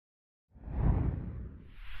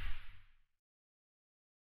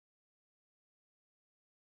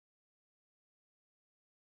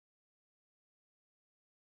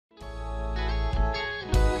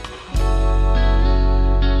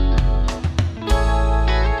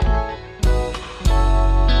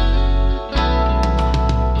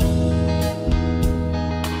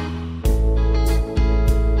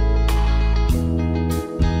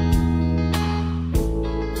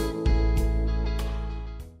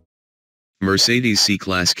Mercedes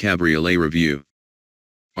C-Class Cabriolet Review.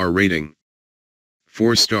 Our rating: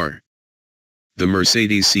 4-star. The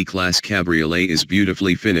Mercedes C-Class Cabriolet is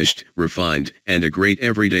beautifully finished, refined, and a great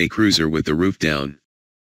everyday cruiser with the roof down.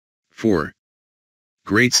 4.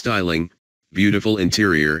 Great styling, beautiful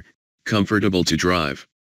interior, comfortable to drive.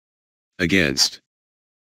 Against: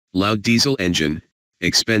 loud diesel engine,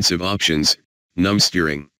 expensive options, numb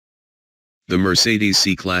steering. The Mercedes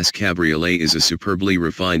C-Class Cabriolet is a superbly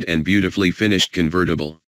refined and beautifully finished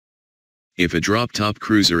convertible. If a drop-top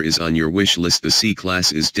cruiser is on your wish list, the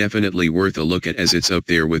C-Class is definitely worth a look at, as it's up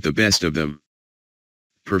there with the best of them.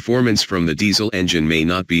 Performance from the diesel engine may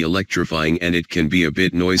not be electrifying and it can be a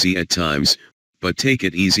bit noisy at times, but take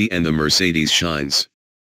it easy and the Mercedes shines.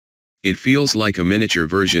 It feels like a miniature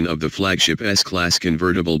version of the flagship S-Class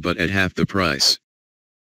convertible, but at half the price.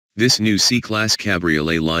 This new C-Class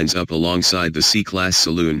Cabriolet lines up alongside the C-Class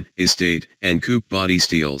Saloon, Estate, and Coupe body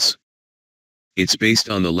styles. It's based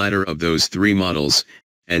on the latter of those three models,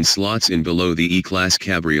 and slots in below the E-Class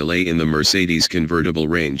Cabriolet in the Mercedes convertible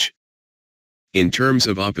range. In terms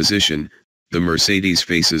of opposition, the Mercedes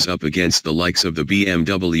faces up against the likes of the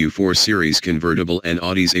BMW 4 Series convertible and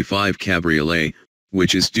Audi's A5 Cabriolet,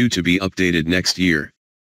 which is due to be updated next year.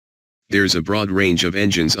 There's a broad range of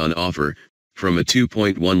engines on offer, from a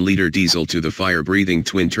 2.1-liter diesel to the fire-breathing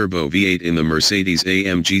twin-turbo V8 in the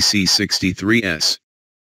Mercedes-AMG C63S.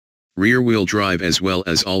 Rear-wheel drive as well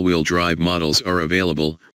as all-wheel drive models are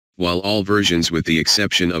available, while all versions with the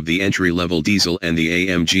exception of the entry-level diesel and the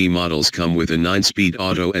AMG models come with a 9-speed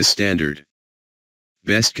auto as standard.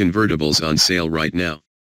 Best convertibles on sale right now.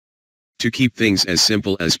 To keep things as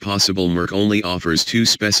simple as possible, Merc only offers two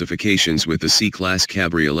specifications with the C-Class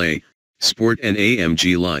Cabriolet, Sport and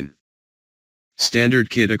AMG line. Standard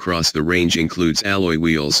kit across the range includes alloy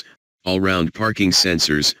wheels, all-round parking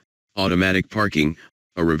sensors, automatic parking,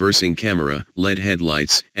 a reversing camera, LED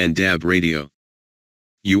headlights, and DAB radio.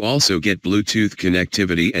 You also get Bluetooth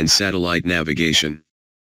connectivity and satellite navigation.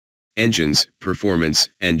 Engines, performance,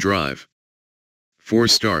 and drive.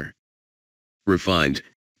 4-star. Refined,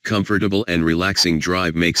 comfortable and relaxing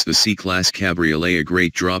drive makes the C-Class Cabriolet a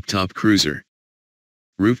great drop-top cruiser.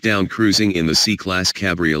 Roof-down cruising in the C-Class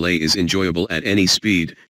Cabriolet is enjoyable at any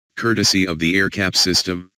speed, courtesy of the air cap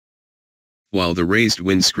system. While the raised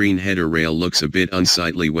windscreen header rail looks a bit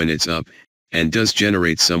unsightly when it's up, and does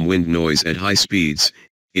generate some wind noise at high speeds,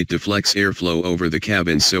 it deflects airflow over the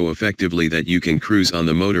cabin so effectively that you can cruise on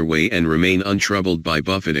the motorway and remain untroubled by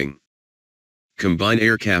buffeting. Combine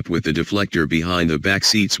air cap with the deflector behind the back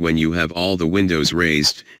seats when you have all the windows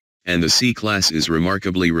raised, and the C-Class is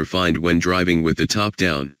remarkably refined when driving with the top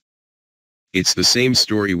down. It's the same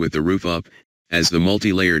story with the roof up, as the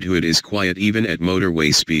multi-layered hood is quiet even at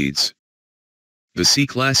motorway speeds. The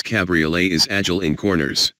C-Class Cabriolet is agile in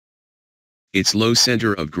corners. Its low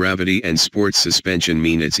center of gravity and sports suspension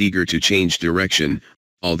mean it's eager to change direction,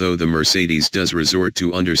 although the Mercedes does resort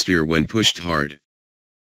to understeer when pushed hard.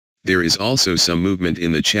 There is also some movement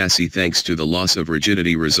in the chassis thanks to the loss of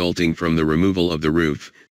rigidity resulting from the removal of the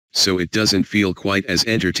roof, so it doesn't feel quite as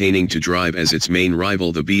entertaining to drive as its main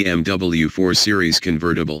rival, the BMW 4 Series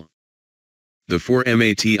convertible. The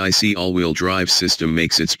 4MATIC all-wheel drive system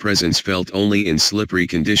makes its presence felt only in slippery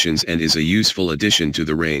conditions and is a useful addition to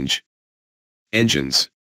the range. Engines.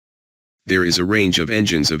 There is a range of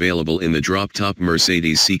engines available in the drop-top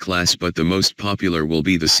Mercedes C-Class, but the most popular will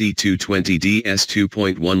be the C220DS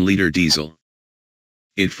 2.1-liter diesel.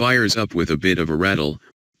 It fires up with a bit of a rattle,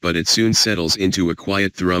 but it soon settles into a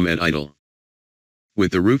quiet thrum at idle.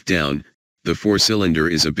 With the roof down, the four-cylinder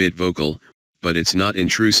is a bit vocal, but it's not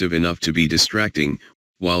intrusive enough to be distracting,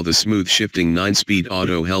 while the smooth shifting 9-speed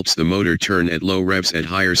auto helps the motor turn at low revs at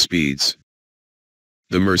higher speeds.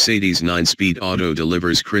 The Mercedes 9-speed auto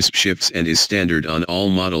delivers crisp shifts and is standard on all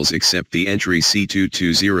models except the entry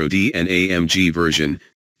C220D and AMG version.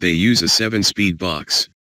 They use a 7-speed box.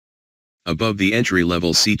 Above the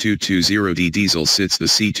entry-level C220D diesel sits the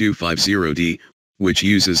C250D, which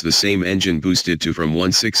uses the same engine boosted to from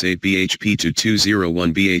 168 bhp to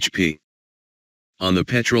 201 bhp. On the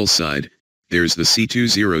petrol side, there's the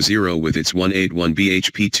C200 with its 181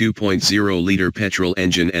 bhp 2.0-liter petrol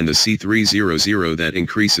engine and the C300 that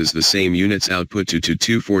increases the same unit's output to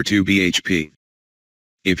 242 bhp.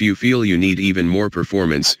 If you feel you need even more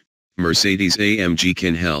performance, Mercedes-AMG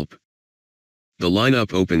can help. The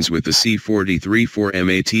lineup opens with the C43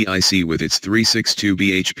 4MATIC with its 362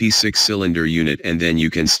 bhp 6-cylinder unit, and then you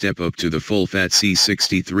can step up to the full-fat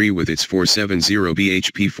C63 with its 470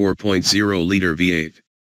 bhp 4.0-liter V8.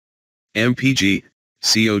 MPG,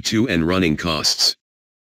 CO2 and running costs.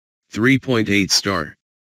 3.8 star.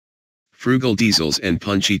 Frugal diesels and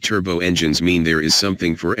punchy turbo engines mean there is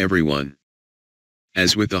something for everyone.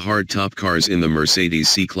 As with the hard-top cars in the Mercedes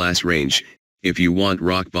C-Class range, if you want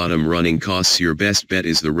rock-bottom running costs, your best bet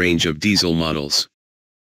is the range of diesel models.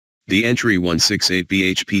 The entry 168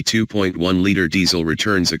 bhp 2.1-liter diesel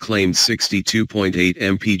returns a claimed 62.8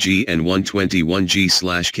 mpg and 121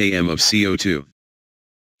 g/km of CO2.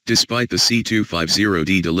 Despite the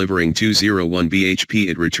C250D delivering 201 bhp,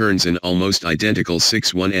 it returns an almost identical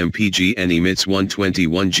 61 mpg and emits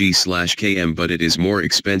 121 g/km, but it is more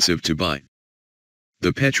expensive to buy.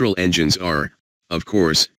 The petrol engines are, of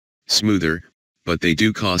course, smoother, but they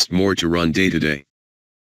do cost more to run day-to-day.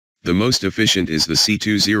 The most efficient is the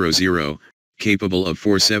C200, capable of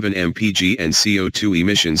 47 mpg and CO2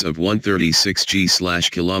 emissions of 136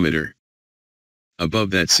 g/km.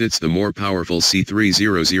 Above that sits the more powerful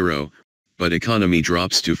C300, but economy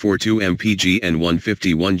drops to 42 mpg and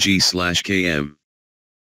 151 g/km.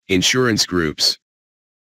 Insurance groups.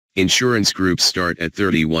 Insurance groups start at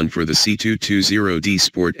 31 for the C220D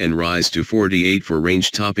Sport and rise to 48 for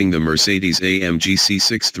range, topping the Mercedes-AMG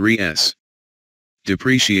C63S.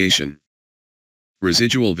 Depreciation.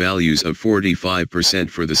 Residual values of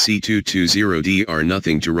 45% for the C220D are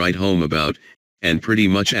nothing to write home about, and pretty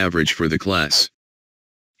much average for the class.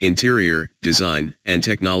 Interior, design, and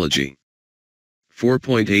technology.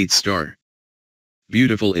 4.8 star.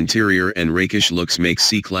 Beautiful interior and rakish looks make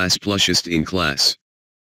C-Class plushest in class.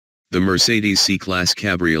 The Mercedes C-Class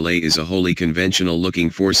Cabriolet is a wholly conventional-looking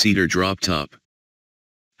four-seater drop-top.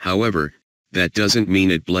 However, that doesn't mean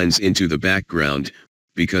it blends into the background,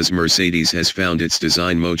 because Mercedes has found its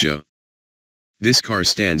design mojo. This car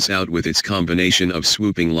stands out with its combination of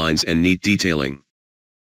swooping lines and neat detailing.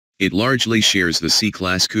 It largely shares the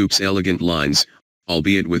C-Class Coupe's elegant lines,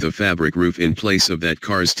 albeit with a fabric roof in place of that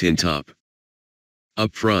car's tin top.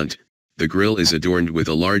 Up front, the grille is adorned with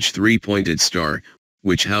a large three-pointed star,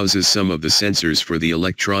 which houses some of the sensors for the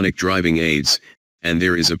electronic driving aids, and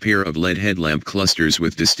there is a pair of LED headlamp clusters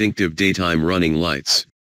with distinctive daytime running lights.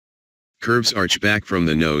 Curves arch back from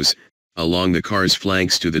the nose, along the car's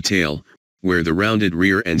flanks to the tail, where the rounded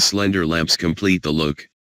rear and slender lamps complete the look.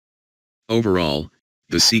 Overall,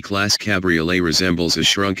 the C-Class Cabriolet resembles a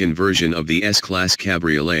shrunken version of the S-Class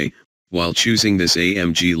Cabriolet, while choosing this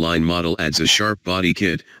AMG line model adds a sharp body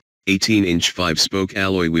kit, 18-inch 5-spoke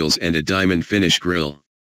alloy wheels and a diamond finish grille.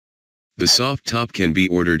 The soft top can be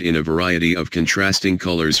ordered in a variety of contrasting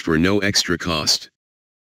colors for no extra cost.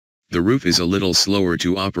 The roof is a little slower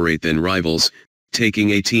to operate than rivals, taking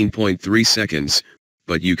 18.3 seconds,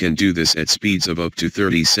 but you can do this at speeds of up to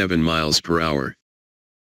 37 miles per hour.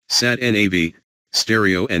 Sat-NAV,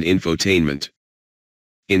 stereo and infotainment.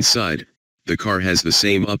 Inside, the car has the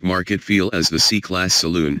same upmarket feel as the C-Class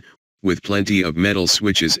saloon, with plenty of metal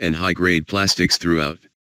switches and high-grade plastics throughout.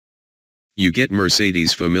 You get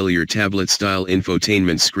Mercedes' familiar tablet-style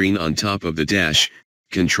infotainment screen on top of the dash,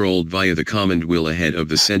 controlled via the command wheel ahead of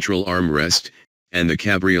the central armrest, and the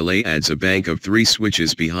Cabriolet adds a bank of 3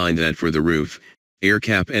 switches behind that for the roof, air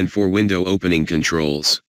cap and 4 window opening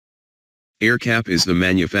controls. Air cap is the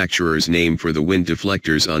manufacturer's name for the wind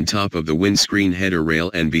deflectors on top of the windscreen header rail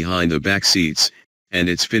and behind the back seats, and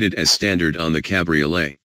it's fitted as standard on the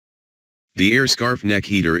Cabriolet. The air scarf neck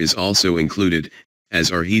heater is also included, as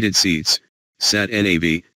are heated seats,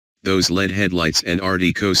 Sat-NAV, those LED headlights and Art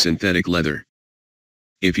Deco synthetic leather.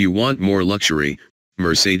 If you want more luxury,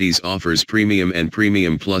 Mercedes offers Premium and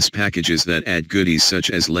Premium Plus packages that add goodies such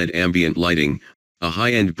as LED ambient lighting, a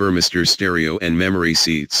high-end Burmester stereo and memory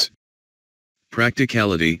seats.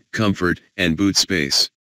 Practicality, comfort, and boot space.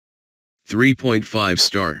 3.5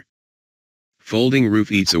 star. Folding roof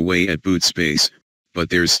eats away at boot space, but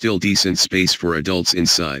there's still decent space for adults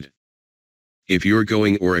inside. If you're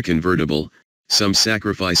going or a convertible, some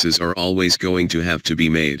sacrifices are always going to have to be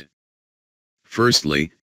made. Firstly,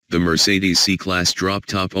 the Mercedes C-Class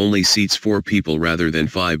drop-top only seats 4 people rather than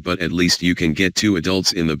 5, but at least you can get 2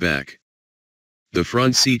 adults in the back. The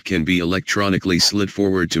front seat can be electronically slid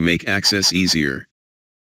forward to make access easier.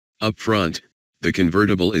 Up front, the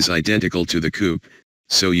convertible is identical to the coupe,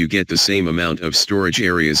 so you get the same amount of storage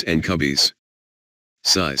areas and cubbies.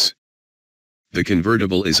 Size. The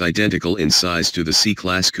convertible is identical in size to the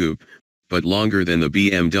C-Class coupe, but longer than the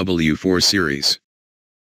BMW 4 Series.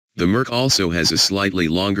 The Merc also has a slightly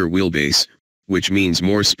longer wheelbase, which means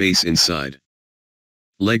more space inside.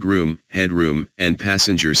 Legroom, headroom, and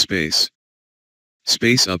passenger space.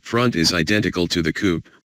 Space up front is identical to the coupe,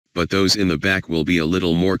 but those in the back will be a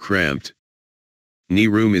little more cramped. Knee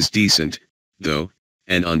room is decent, though,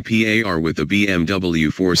 and on par with the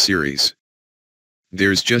BMW 4 Series.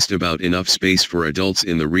 There's just about enough space for adults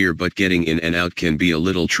in the rear, but getting in and out can be a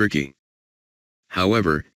little tricky.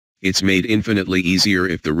 However, it's made infinitely easier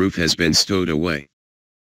if the roof has been stowed away.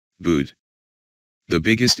 Boot. The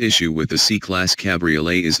biggest issue with the C-Class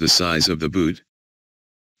Cabriolet is the size of the boot.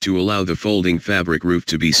 To allow the folding fabric roof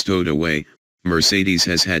to be stowed away, Mercedes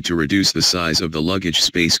has had to reduce the size of the luggage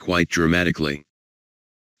space quite dramatically.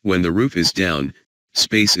 When the roof is down,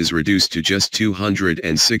 space is reduced to just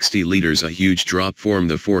 260 liters, a huge drop from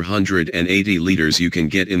the 480 liters you can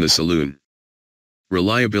get in the saloon.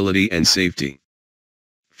 Reliability and safety.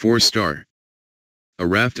 4-star. A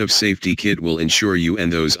raft of safety kit will ensure you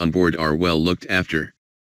and those on board are well looked after.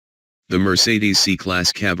 The Mercedes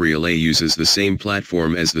C-Class Cabriolet uses the same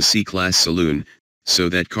platform as the C-Class Saloon, so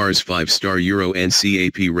that car's 5-star Euro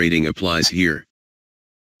NCAP rating applies here.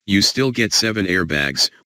 You still get 7 airbags,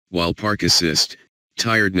 while park assist,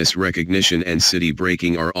 tiredness recognition and city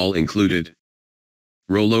braking are all included.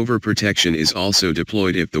 Rollover protection is also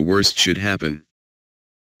deployed if the worst should happen.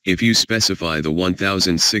 If you specify the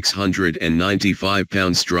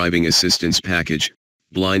 £1,695 driving assistance package,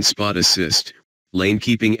 blind spot assist, lane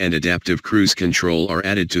keeping and adaptive cruise control are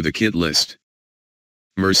added to the kit list.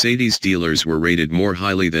 Mercedes dealers were rated more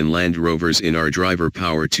highly than Land Rovers in our Driver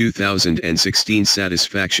Power 2016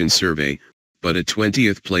 satisfaction survey, but a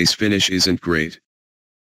 20th place finish isn't great.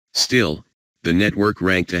 Still, the network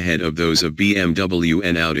ranked ahead of those of BMW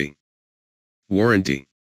and Audi. Warranty.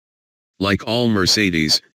 Like all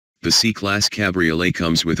Mercedes, the C-Class Cabriolet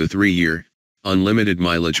comes with a 3-year, unlimited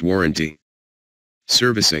mileage warranty.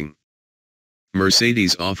 Servicing.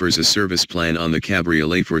 Mercedes offers a service plan on the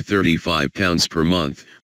Cabriolet for £35 per month,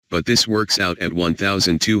 but this works out at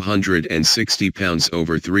 £1,260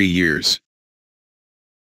 over 3 years.